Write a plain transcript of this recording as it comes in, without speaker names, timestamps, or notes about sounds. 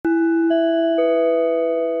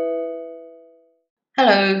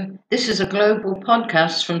Hello, this is a global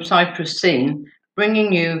podcast from Cyprus Scene,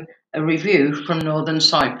 bringing you a review from Northern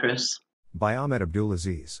Cyprus. By Ahmed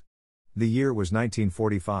Abdulaziz. The year was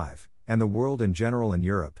 1945, and the world in general and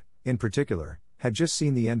Europe, in particular, had just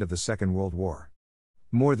seen the end of the Second World War.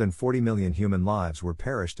 More than 40 million human lives were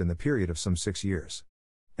perished in the period of some 6 years.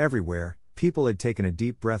 Everywhere, people had taken a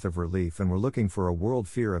deep breath of relief and were looking for a world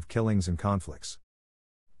free of killings and conflicts.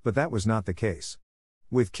 But that was not the case.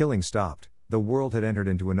 With killing stopped, the world had entered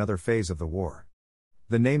into another phase of the war.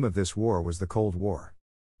 The name of this war was the Cold War.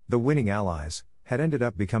 The winning allies had ended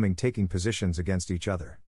up taking positions against each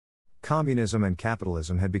other. Communism and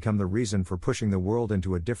capitalism had become the reason for pushing the world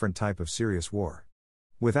into a different type of serious war.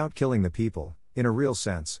 Without killing the people, in a real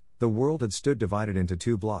sense, the world had stood divided into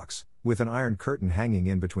two blocks, with an iron curtain hanging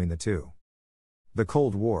in between the two. The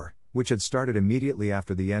Cold War, which had started immediately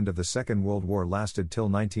after the end of the Second World War, lasted till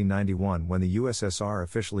 1991, when the USSR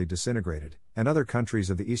officially disintegrated, and other countries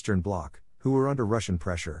of the Eastern Bloc, who were under Russian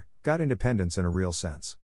pressure, got independence in a real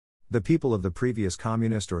sense. The people of the previous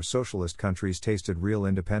communist or socialist countries tasted real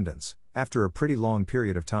independence, after a pretty long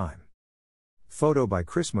period of time. Photo by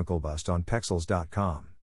Chris McElbust on Pexels.com.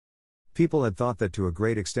 People had thought that to a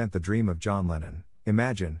great extent the dream of John Lennon,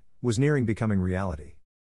 Imagine, was nearing becoming reality.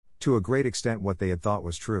 To a great extent what they had thought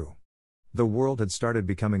was true. The world had started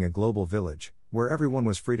becoming a global village, where everyone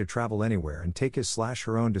was free to travel anywhere and take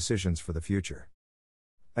his/her own decisions for the future.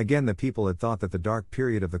 Again, the people had thought that the dark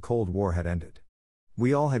period of the Cold War had ended.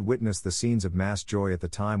 We all had witnessed the scenes of mass joy at the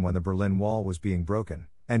time when the Berlin Wall was being broken,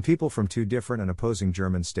 and people from two different and opposing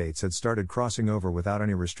German states had started crossing over without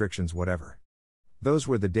any restrictions whatever. Those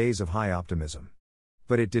were the days of high optimism.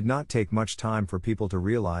 But it did not take much time for people to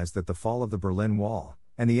realize that the fall of the Berlin Wall,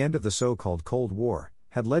 and the end of the so-called Cold War,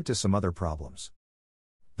 had led to some other problems.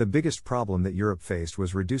 The biggest problem that Europe faced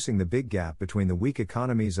was reducing the big gap between the weak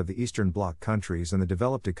economies of the Eastern Bloc countries and the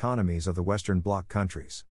developed economies of the Western Bloc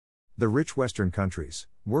countries. The rich Western countries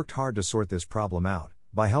worked hard to sort this problem out,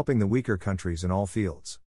 by helping the weaker countries in all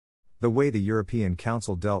fields. The way the European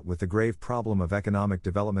Council dealt with the grave problem of economic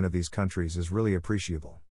development of these countries is really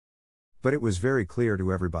appreciable. But it was very clear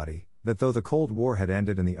to everybody that though the Cold War had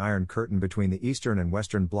ended and the Iron Curtain between the Eastern and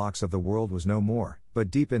Western blocs of the world was no more, but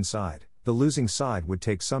deep inside, the losing side would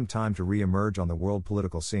take some time to re-emerge on the world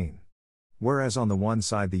political scene. Whereas on the one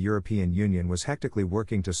side the European Union was hectically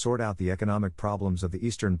working to sort out the economic problems of the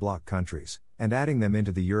Eastern Bloc countries, and adding them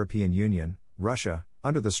into the European Union, Russia,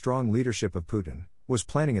 under the strong leadership of Putin, was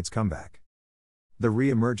planning its comeback. The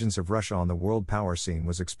re-emergence of Russia on the world power scene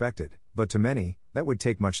was expected, but to many, that would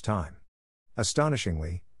take much time.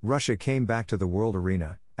 Astonishingly, Russia came back to the world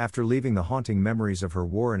arena, after leaving the haunting memories of her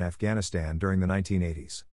war in Afghanistan during the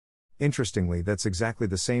 1980s. Interestingly, that's exactly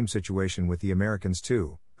the same situation with the Americans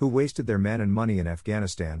too, who wasted their men and money in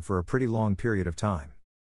Afghanistan for a pretty long period of time.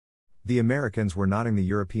 The Americans were knotting the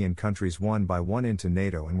European countries one by one into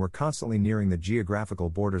NATO and were constantly nearing the geographical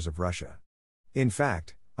borders of Russia. In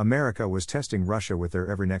fact, America was testing Russia with their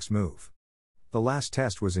every next move. The last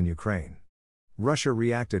test was in Ukraine. Russia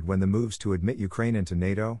reacted when the moves to admit Ukraine into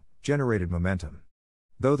NATO generated momentum.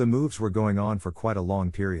 Though the moves were going on for quite a long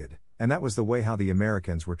period, and that was the way how the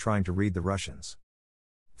Americans were trying to read the Russians.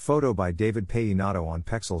 Photo by David Payinato on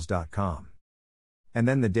Pexels.com. And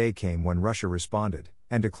then the day came when Russia responded,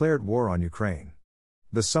 and declared war on Ukraine.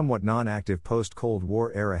 The somewhat non-active post-Cold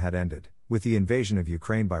War era had ended, with the invasion of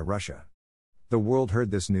Ukraine by Russia. The world heard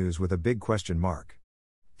this news with a big question mark.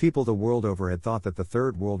 People the world over had thought that the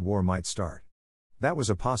Third World War might start. That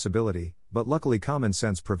was a possibility, but luckily common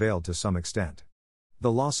sense prevailed to some extent.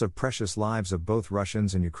 The loss of precious lives of both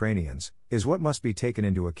Russians and Ukrainians is what must be taken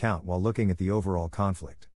into account while looking at the overall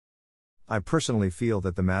conflict. I personally feel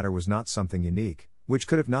that the matter was not something unique, which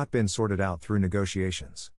could have not been sorted out through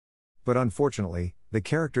negotiations. But unfortunately, the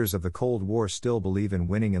characters of the Cold War still believe in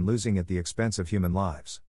winning and losing at the expense of human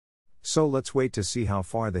lives. So let's wait to see how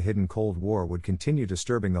far the hidden Cold War would continue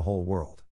disturbing the whole world.